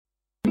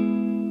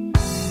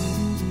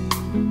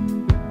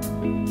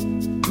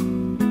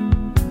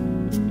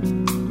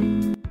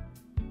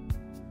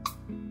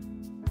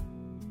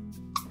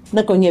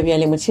nakong ya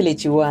bjale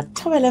motšheletši wa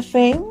Thobela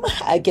FM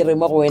a ke re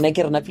mo go wena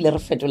ke re napile re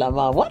fetola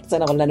mawa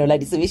tsena go lano la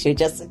ditsebišo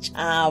tša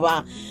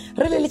setšhaba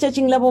re le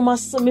letšatšing la bo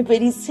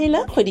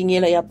 26 kgweding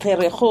ela ya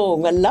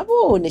Pherekgong la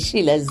bone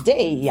Sheila's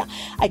Day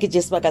a ke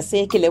je sebaka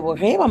se ke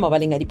leboge ba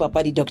mabaleng a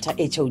dipapadi Dr.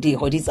 HOD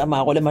go di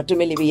tsamago le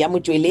matumelebe ya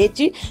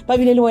motšweletši ba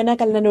bile le wena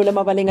ka lenaneo le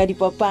mabaleng a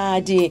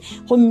dipapadi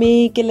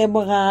gomme ke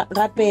leboga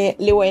gape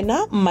le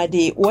wena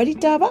mmadi wa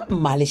ditaba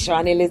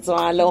mmalešane le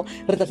tswalo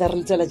re tla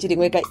re tsela tše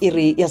dingwe ka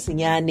iri ya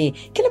senyane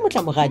ke le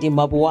motlamogadi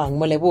maboang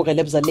mo leboge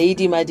lebza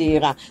lady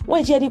madira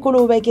wa tšea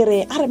dikolobe ke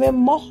re a re be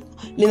mmogo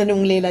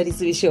lenanong le la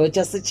ditsebišo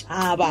tša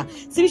setšhaba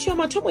tsebišo ya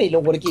mathomo e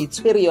leng gore ke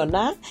itshwere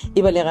yona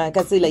e balega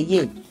ka tsela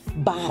ye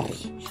ba re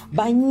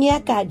ba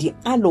nyaka di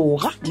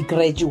aloga di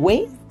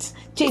graduate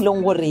tše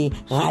ileng gore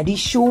ga di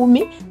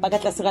šome ba ka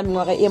tlase ga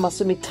mengwaga e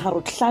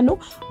 35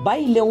 ba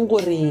ileng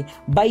gore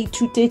ba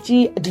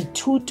ithutetše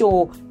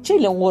dithuto tše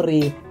ileng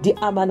gore di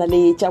amana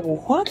le tša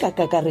bohwa ka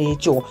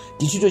kakaretšo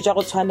dithuto tša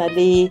go tshwana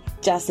le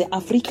tša se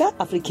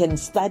African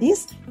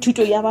Studies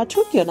thuto ya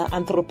batho ke yona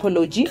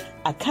Anthropology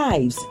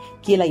Archives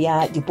ke la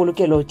ya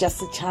dipolokelo tša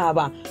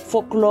setšhaba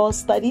Folklore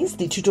Studies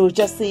dithuto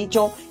tša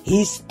setšo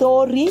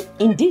History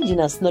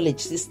Indigenous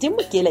Knowledge System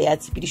ke la ya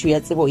tshepedišo ya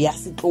tsebo ya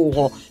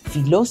setlogo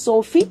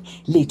Philosophy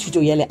le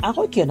thuto ya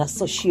leago ke yona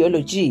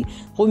Sociology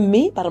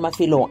gomme ba re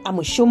mafelo a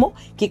mošomo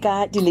ke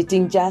ka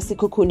dileteng tša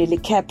Sekhukhune le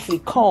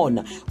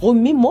Capricorn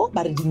gomme mo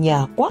ba re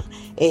dinyakwa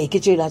ke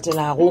tše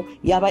latelago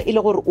ya ba e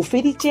le gore o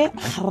feditše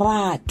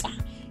grata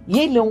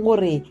ye leng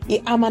gore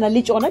e amana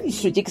le tšona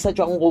dišo tše ke sa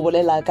tšwang go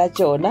bolela ka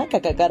tšona ka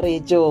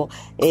kakaretšo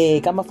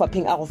ka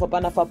mafapheng a go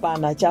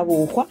fapana-fapana tša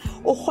bokgwa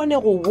o kgone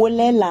go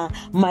bolela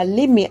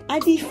maleme a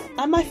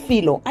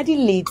mafelo a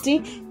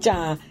dilete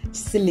tša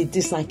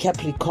selete sa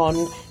Capricorn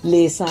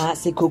le sa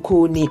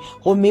Sekhukhune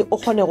gomme o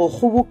kgone go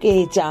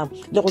kgoboketša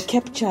le go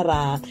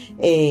captura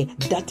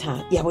data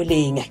ya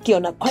boleng ke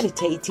yona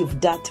qualitative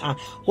data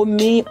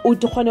gomme o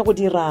kgone go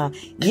dira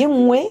ye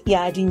nngwe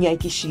ya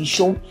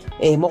dinyakišišo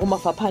mo go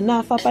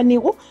mafaphana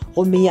fapanego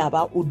gomme ya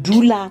ba o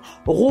dula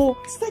go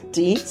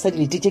sete sa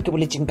dilete tše ke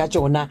boletšeng ka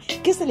tšona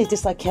ke selete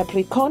sa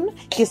Capricorn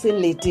ke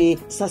selete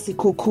sa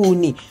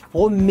Sekhukhune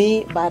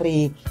gomme ba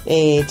re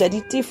tša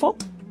ditefo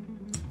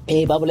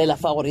ba bolela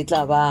fa gore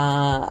tla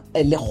ba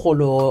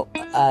lekgolo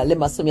le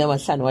masome a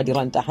mahlano wa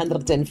diranta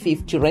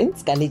 150 rands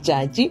ka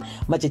letšatši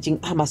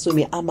matšatšing a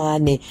masome a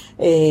mane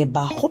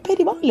ba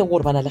gopedi ba leng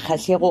gore ba na le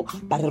kgahlego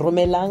ba re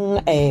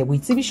romelang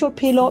boitsebišo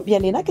phelo bja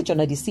lena ke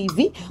tšona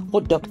di-CV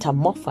go Dr.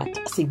 Moffat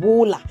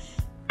Sebola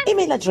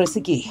email address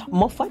ke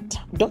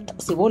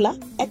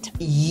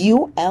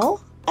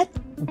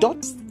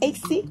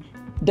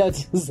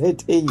moffat.sebola@ul.ac.za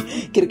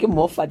ke re ke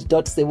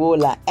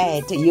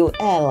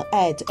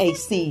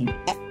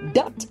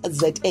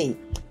moffat.sebola@ul.ac.za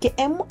ke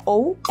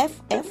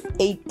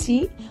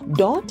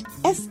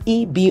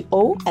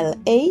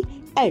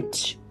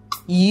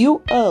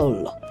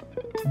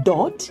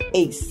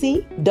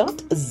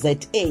moffat.sebola@ul.ac.za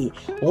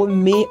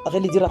gomme ge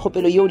le dira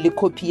kgopelo yeo le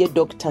copy ye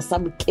Dr.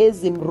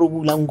 Samukezi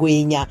Mrobula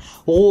Ngwenya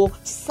go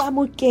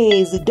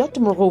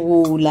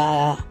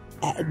samukezi.mrobula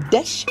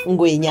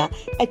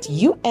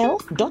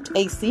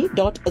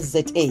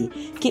 -ngwenya@ul.ac.za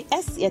ke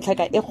s ya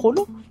tlhaka e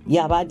kgolo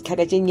ya ba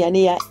tlhaka tše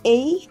nnyane ya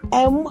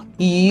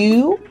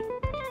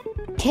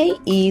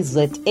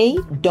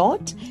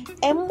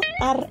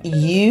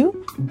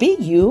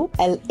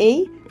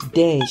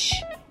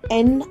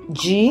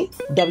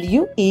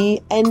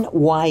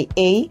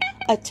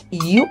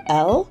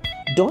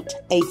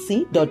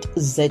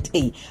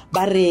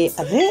ba re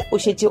ge o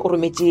šetše o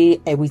rometše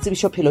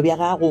boitsebišo phelo bja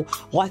gago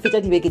go a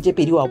feta dibeke tše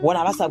pedi wa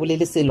bona ba sa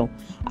bolele selo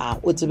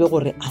o tsebe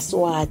gore a se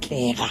wa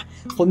atlega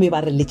gomme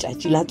ba re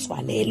letšatši la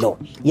tswalelo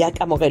ya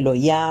kamogelo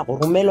ya go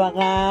romelwa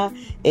ga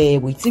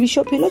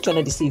boitsebišo phelo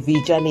tšona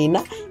di-CV tša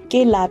lena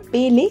ke la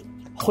pele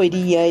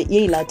kgwedi ye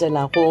e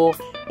latelago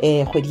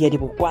kgwedi ya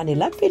dibokwane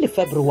la pele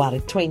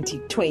February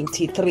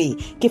 2023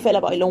 ke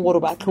fela ba ileng gore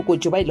ba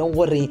tlhokotšo ba ileng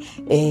gore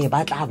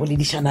ba tla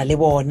boledišana le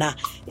bona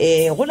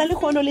go na le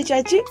kgono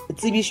letšatši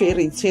tsebišo e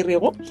re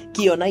itshwerego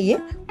ke yona ye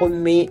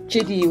gomme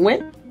tše dingwe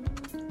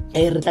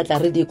re tlatla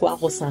re di kwa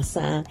go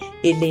sasa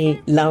e le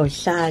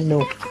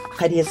laohlano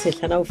ga di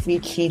sehlana o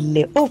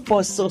fihlile o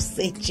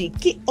pososetše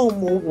ke o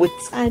mo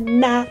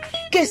botsana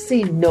ke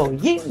seno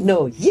ye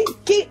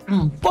ke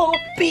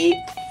mpopi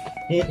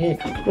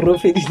ro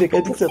fedile ka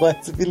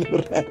ditsebatse pele o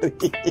rare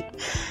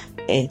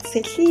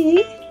tshehli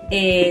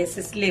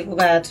se se le go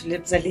batho le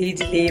bza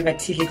ledi le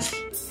batheletši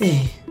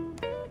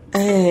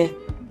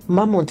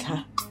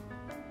mamontla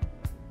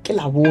ke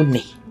la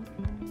bone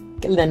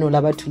ke lenaneo la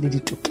batho le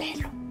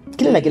ditokelo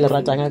ke lela ke le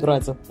ratang a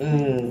kratso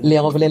le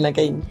ya go bolela ka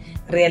eng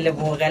re ya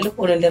leboga le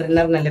kgolo le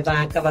rena re na le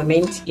ba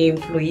Government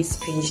Employees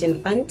Pension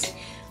Fund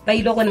ba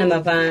ile go nama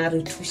ba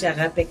re thuša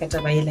gape ka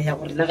taba ela ya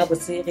gore na ga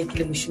botse ge ke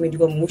le mošomedi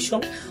wa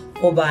mmušo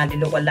go ba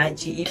leloko la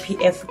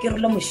GEPF ke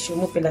rola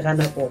mošomo pele ga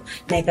nako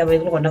na e ka ba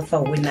le gona fa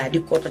wena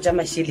dikotlo tša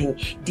mašeleng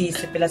di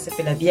sepela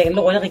bjang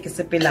le gona ge ke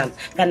sepela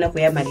ka nako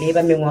ya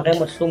maleba mengwaga e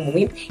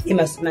mohlomongwe e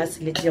masome a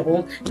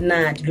seletšego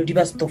na dilo di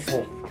ba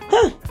stofong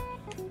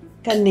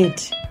ka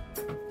nnete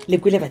le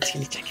kwele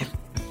batheletša kere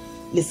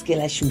le seke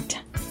la šuta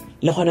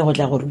le kgone go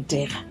tla go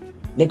rutega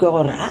le kwe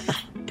gore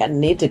ka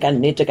nnete ga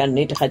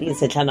di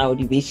setlhana o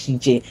di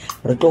bešitše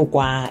re tlo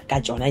kwa ka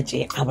tšona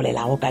tše a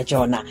bolelago ka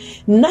tšona.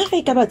 Nna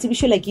ge ka ba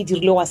tsebišola ke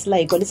dirile wa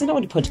selaiko le tsena go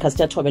di-podcast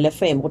tša Thobela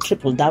FM go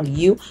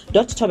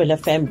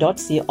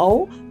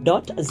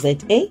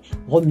www.thobelafm.co.za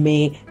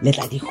gomme le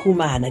tla di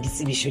humana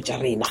ditsebišo tša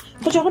rena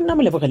go tšwa go nna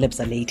moleboge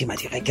Lebza Lady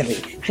Madira ke re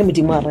ge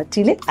modimo a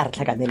ratile a re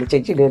tlhakanele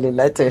tšatši le le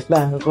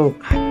latelago.